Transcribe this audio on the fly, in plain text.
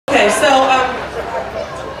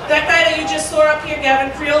here,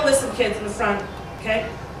 Gavin Creel. Listen, kids in the front, okay?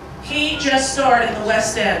 He just starred in the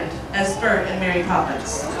West End as Bert and Mary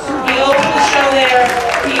Poppins. He opened the show there.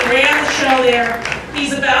 He ran the show there.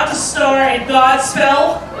 He's about to star in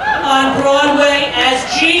Godspell on Broadway as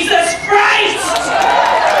Jesus Christ!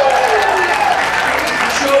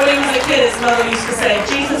 I'm sure when he was a kid, his mother used to say,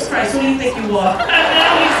 Jesus Christ, who do you think you are?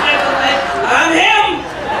 Now he's like, I'm him!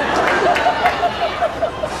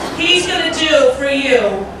 He's gonna do for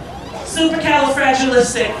you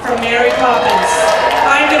Supercalifagilistic from Mary Poppins.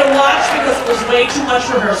 I'm gonna watch because it was way too much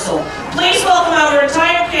rehearsal. Please welcome our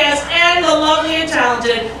entire cast and the lovely and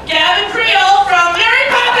talented Gavin Creel from Mary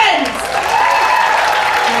Poppins!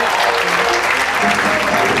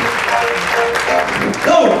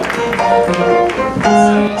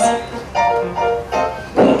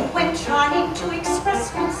 When trying to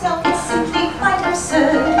express oneself, it's simply quite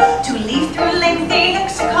absurd to leaf through lengthy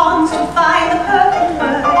lexicons to find the perfect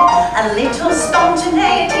word. A little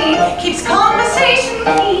spontaneity keeps conversation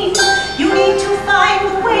clean. You need to find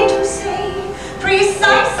the way to say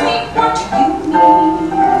precisely what you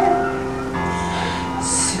mean.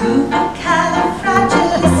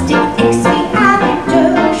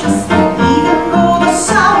 Supercalifragilisticexpialidocious. Even though the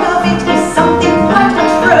sound of it is something quite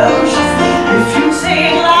atrocious, if you say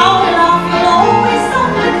it loud enough, you'll always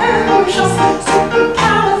sound precocious.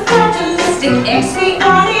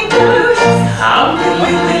 Supercalifragilisticexpialidocious.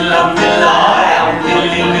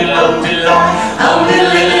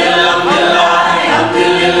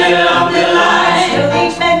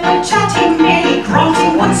 Still-aged men were chatting, merely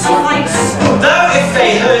grunting once or twice. Though if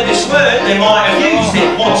they heard this word, they might have used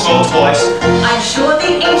it once or twice. I'm sure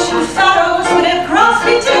the ancient pharaohs would have grasped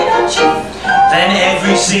it in a jiff. Then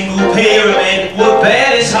every single pyramid would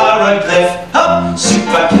bear this hieroglyph. Huh?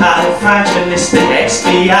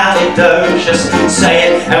 Supercalifragilisticexpialidocious. Say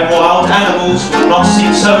it, and wild animals will not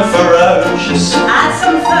seem so ferocious. Add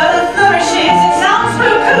some further flourishes, it sounds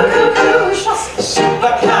cuckoo-cuckoo-cuckoo-shus.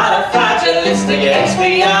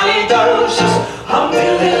 Supercalifragilisticexpialidocious.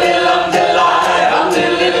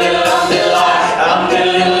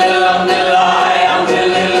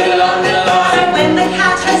 When the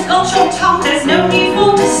cat has got your tongue, there's no need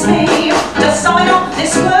more to say. Just sign up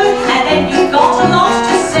this word, and then you've got a lot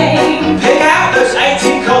to say. Pick out those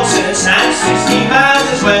 18 consonants and 60 vowels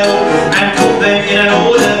as well, and put them in an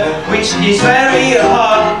order which is very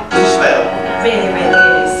hard to spell. Really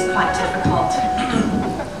is quite difficult.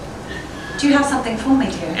 Do you have something for me,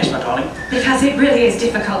 dear? Yes, my darling. Because it really is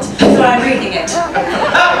difficult, so I'm reading it.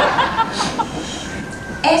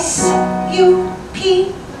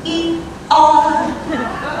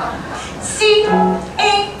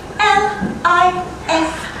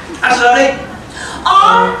 S-U-P-E-R-C-A-L-I-F That's lovely.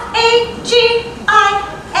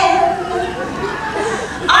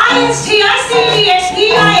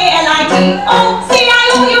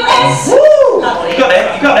 R-A-G-I-L-I-S-T-I-C-E-X-P-I-A-L-I-D-O-C-I-O-U-S. Lovely. You got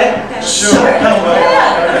it, you got it. Sure.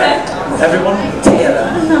 Everyone together.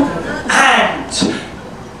 And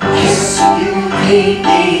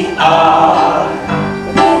S-U-P-E-R